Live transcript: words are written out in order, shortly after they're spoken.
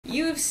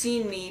have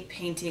seen me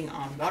painting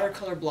on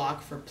watercolor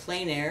block for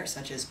plein air,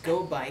 such as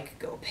Go Bike,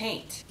 Go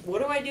Paint.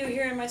 What do I do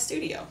here in my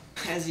studio?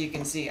 As you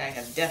can see, I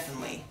have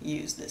definitely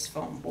used this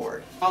foam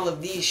board. All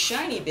of these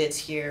shiny bits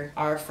here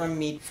are from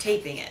me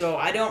taping it. So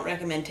I don't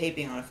recommend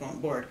taping on a foam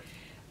board,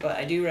 but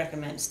I do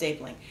recommend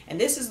stapling. And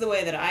this is the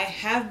way that I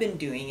have been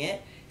doing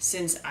it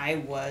since I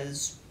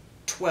was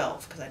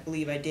 12, because I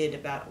believe I did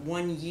about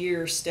 1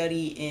 year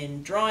study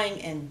in drawing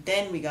and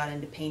then we got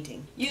into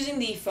painting. Using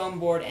the foam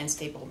board and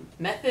staple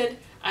method,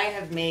 I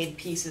have made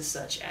pieces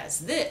such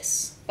as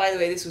this. By the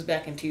way, this was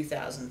back in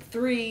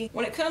 2003.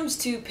 When it comes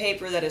to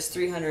paper that is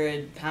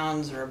 300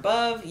 pounds or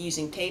above,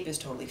 using tape is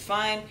totally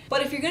fine.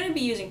 But if you're going to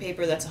be using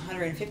paper that's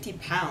 150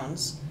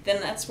 pounds,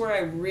 then that's where I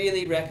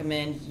really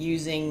recommend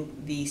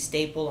using the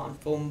staple on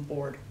foam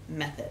board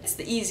method. It's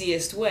the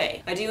easiest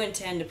way. I do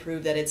intend to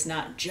prove that it's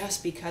not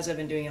just because I've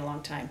been doing it a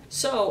long time.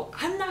 So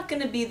I'm not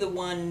going to be the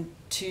one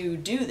to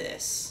do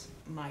this.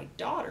 My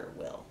daughter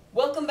will.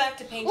 Welcome back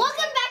to Paintings. Welcome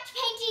back to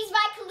Paintings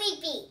by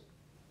Khalifi.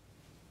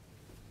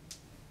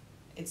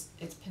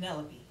 It's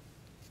Penelope.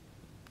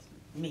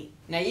 Me.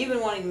 Now you've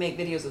been wanting to make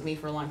videos with me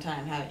for a long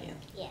time, haven't you?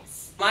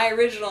 Yes. My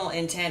original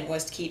intent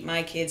was to keep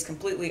my kids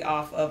completely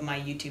off of my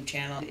YouTube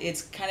channel.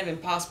 It's kind of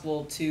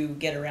impossible to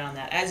get around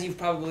that, as you've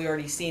probably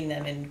already seen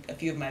them in a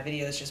few of my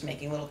videos, just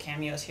making little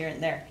cameos here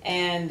and there.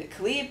 And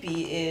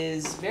Calliope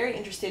is very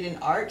interested in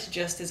art,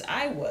 just as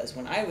I was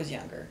when I was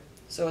younger.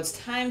 So it's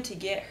time to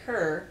get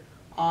her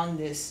on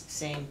this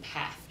same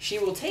path. She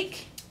will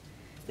take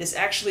this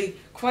actually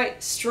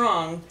quite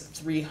strong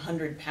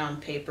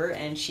 300-pound paper,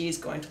 and she's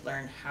going to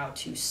learn how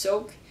to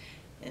soak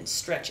and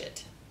stretch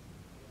it.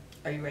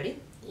 Are you ready?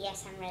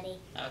 Yes, I'm ready.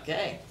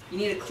 Okay. You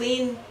need a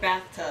clean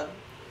bathtub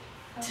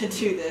to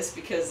do this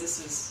because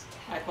this is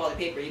high-quality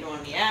paper. You don't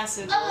want any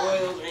acids or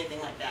oils or anything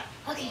like that.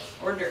 Okay.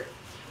 Or dirt.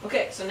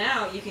 Okay, so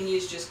now you can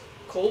use just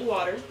cold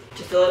water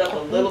to fill it up a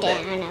little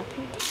bit.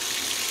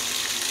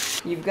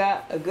 You've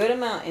got a good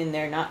amount in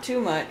there, not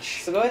too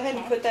much. So go ahead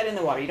and put that in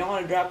the water. You don't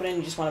want to drop it in,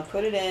 you just want to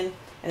put it in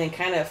and then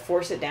kind of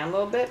force it down a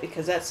little bit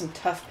because that's some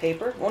tough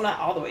paper. Well, not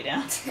all the way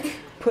down.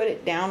 Put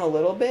it down a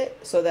little bit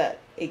so that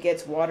it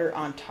gets water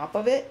on top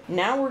of it.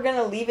 Now we're going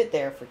to leave it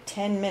there for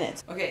 10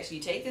 minutes. Okay, so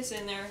you take this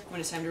in there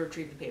when it's time to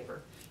retrieve the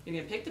paper. You're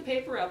going to pick the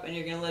paper up and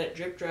you're going to let it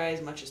drip dry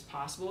as much as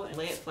possible and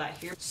lay it flat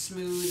here.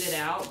 Smooth it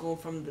out, go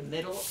from the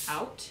middle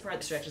out.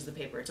 It stretches the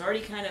paper. It's already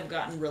kind of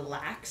gotten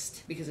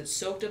relaxed because it's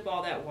soaked up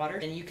all that water,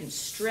 and you can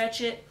stretch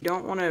it. You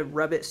don't want to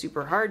rub it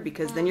super hard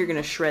because then you're going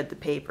to shred the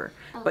paper.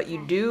 Okay. But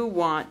you do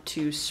want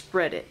to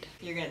spread it.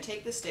 You're going to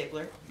take the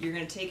stapler, you're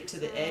going to take it to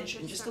the edge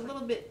and just a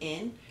little bit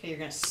in. Okay, you're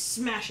going to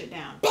smash it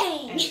down.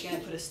 Bang! And you're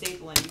going to put a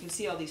staple in. You can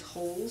see all these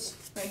holes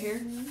right here.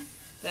 Mm-hmm.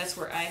 That's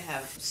where I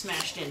have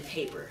smashed in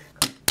paper.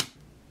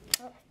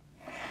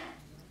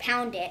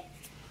 Pound it.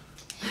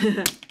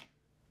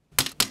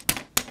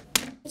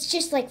 It's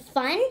just like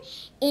fun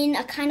in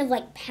a kind of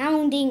like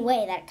pounding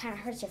way that kind of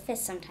hurts your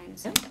fist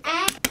sometimes.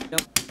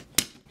 Nope.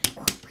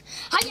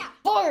 Hiya!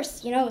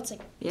 Force! You know, it's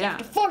like, yeah. You have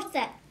to force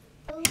that.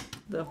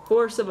 The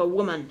force of a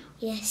woman.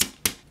 Yes.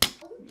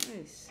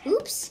 Nice.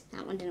 Oops,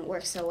 that one didn't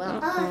work so well.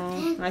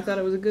 I thought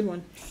it was a good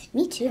one.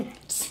 Me too.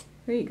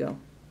 There you go.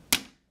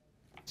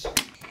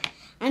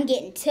 I'm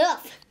getting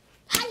tough.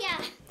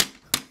 Hiya!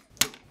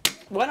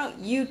 Why don't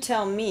you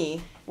tell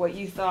me what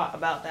you thought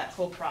about that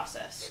whole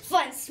process?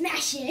 Fun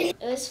smashing. It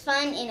was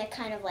fun in a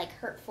kind of like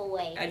hurtful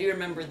way. I do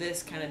remember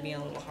this kind of being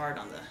a little hard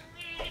on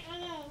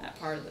that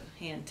part of the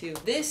hand too.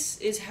 This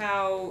is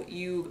how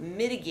you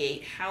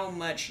mitigate how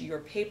much your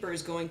paper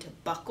is going to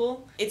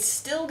buckle. It's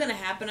still going to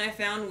happen, I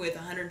found, with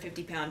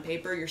 150-pound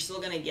paper. You're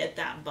still going to get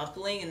that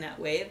buckling and that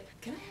wave.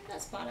 Can I have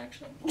that spot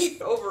actually?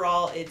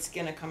 Overall, it's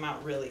going to come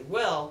out really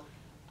well.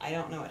 I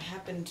don't know what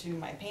happened to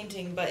my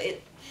painting, but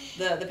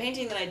the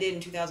painting that I did in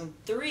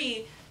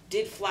 2003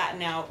 did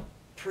flatten out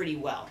pretty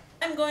well.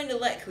 I'm going to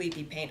let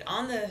Khalifi paint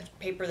on the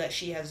paper that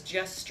she has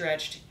just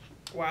stretched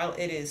while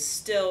it is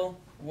still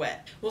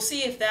wet. We'll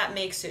see if that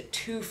makes it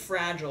too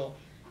fragile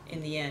in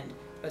the end,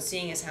 but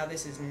seeing as how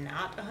this is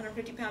not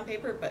 150-pound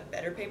paper, but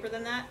better paper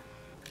than that,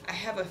 I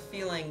have a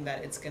feeling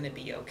that it's going to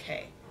be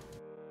okay.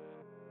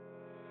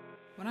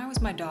 When I was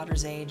my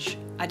daughter's age,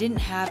 I didn't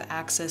have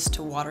access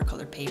to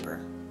watercolor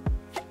paper.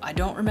 I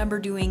don't remember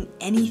doing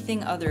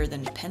anything other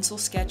than pencil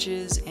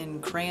sketches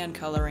and crayon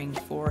coloring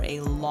for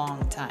a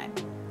long time.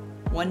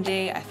 One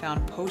day I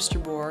found poster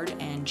board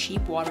and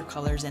cheap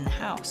watercolors in the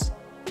house.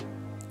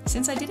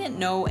 Since I didn't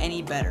know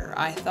any better,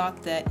 I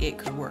thought that it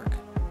could work.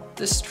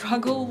 The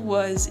struggle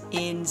was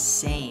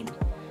insane,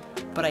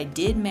 but I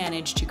did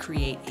manage to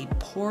create a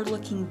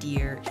poor-looking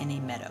deer in a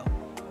meadow.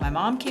 My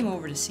mom came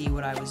over to see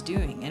what I was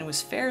doing and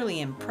was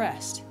fairly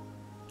impressed.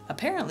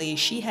 Apparently,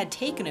 she had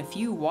taken a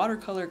few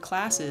watercolor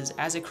classes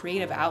as a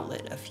creative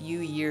outlet a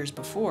few years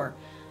before,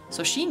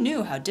 so she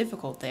knew how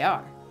difficult they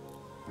are.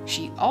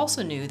 She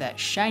also knew that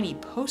shiny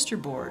poster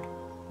board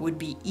would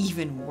be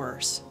even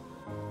worse.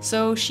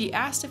 So she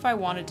asked if I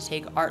wanted to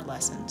take art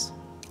lessons.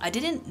 I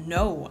didn't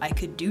know I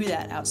could do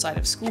that outside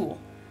of school,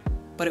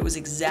 but it was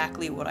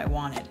exactly what I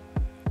wanted.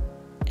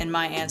 And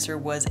my answer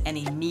was an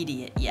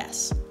immediate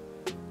yes.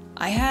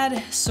 I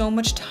had so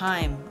much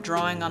time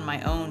drawing on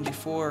my own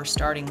before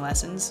starting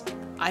lessons.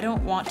 I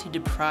don't want to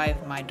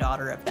deprive my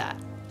daughter of that.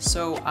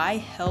 So I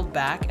held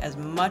back as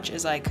much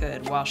as I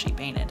could while she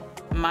painted.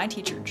 My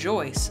teacher,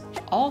 Joyce,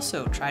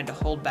 also tried to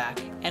hold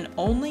back and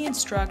only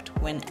instruct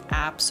when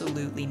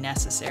absolutely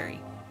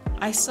necessary.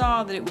 I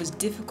saw that it was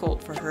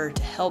difficult for her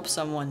to help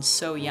someone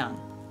so young.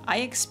 I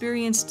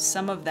experienced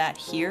some of that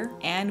here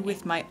and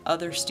with my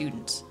other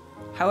students.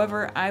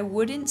 However, I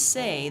wouldn't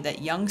say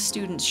that young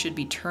students should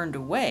be turned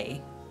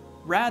away.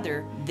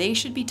 Rather, they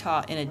should be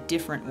taught in a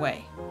different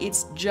way.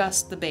 It's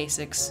just the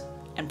basics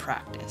and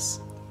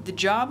practice. The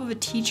job of a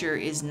teacher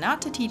is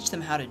not to teach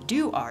them how to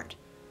do art,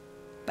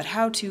 but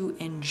how to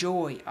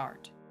enjoy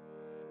art.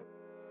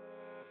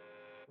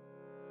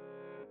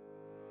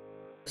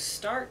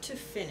 Start to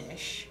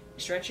finish,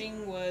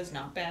 stretching was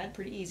not bad,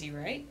 pretty easy,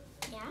 right?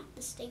 Yeah,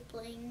 the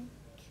stapling,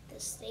 the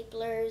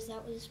staplers,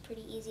 that was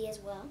pretty easy as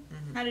well.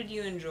 Mm-hmm. How did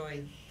you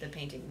enjoy the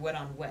painting, wet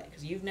on wet?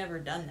 Because you've never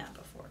done that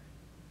before.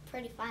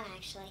 Pretty fun,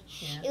 actually.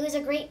 Yeah. It was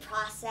a great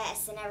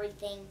process and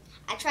everything.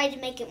 I tried to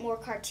make it more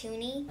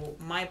cartoony. Well,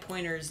 my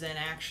pointers then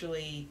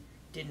actually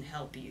didn't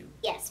help you.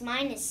 Yes,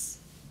 mine is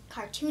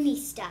cartoony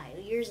style.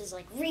 Yours is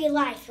like real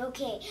life.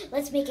 Okay,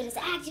 let's make it as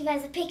active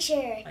as a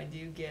picture. I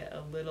do get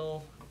a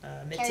little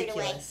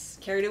meticulous.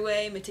 Carried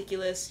away,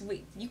 meticulous.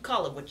 You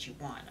call it what you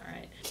want, all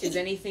right? Is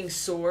anything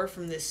sore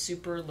from this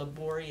super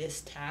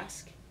laborious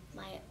task?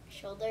 My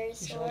shoulder is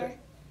sore. Shoulder?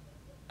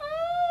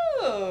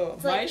 Oh,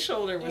 my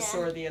shoulder was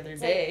sore the other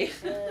day.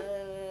 Like,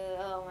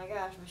 oh my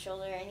gosh, my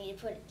shoulder. I need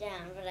to put it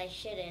down, but I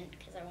shouldn't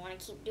because I want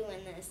to keep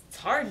doing this. It's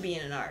hard being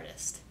an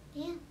artist.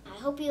 Yeah. I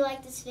hope you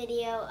liked this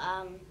video.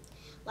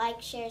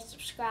 Like, share,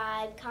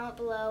 subscribe, comment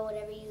below,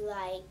 whatever you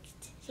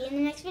liked. See you in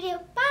the next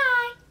video.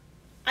 Bye!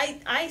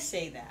 I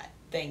say that.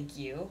 Thank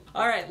you.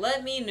 All right,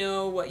 let me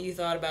know what you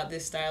thought about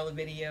this style of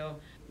video.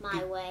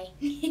 My way.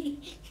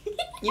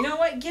 You know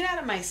what? Get out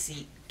of my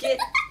seat.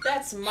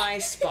 That's my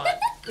spot.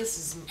 This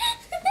is...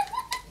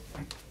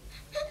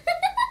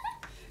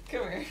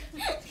 Come here.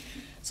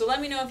 So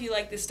let me know if you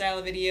like this style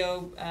of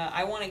video.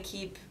 I want to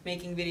keep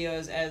making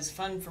videos as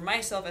fun for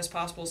myself as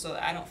possible so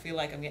that I don't feel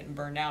like I'm getting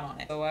burned out on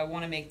it. So I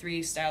want to make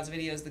 3 styles of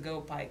videos: the Go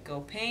Bike,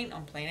 Go Paint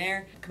on plein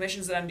air,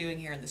 commissions that I'm doing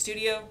here in the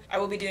studio. I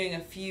will be doing a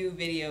few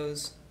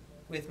videos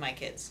with my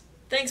kids.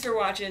 Thanks for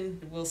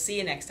watching. We'll see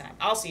you next time.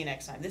 I'll see you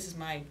next time. This is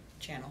my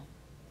channel.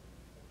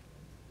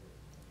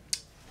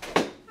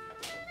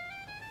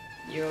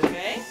 You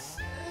okay?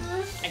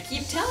 I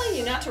keep telling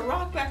you not to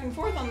rock back and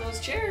forth on those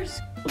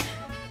chairs.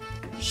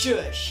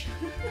 Shush.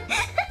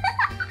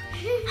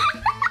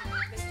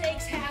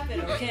 Mistakes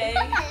happen, okay?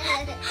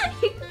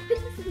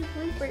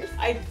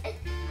 I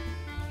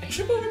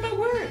trip over my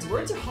words.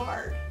 Words are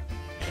hard.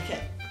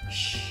 Okay.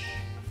 Shh.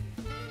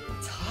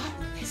 It's hot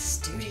in this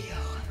studio.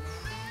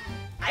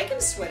 I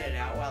can sweat it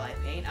out while I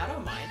paint. I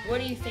don't mind.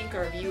 What do you think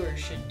our viewers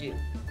should do?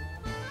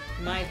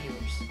 My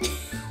viewers.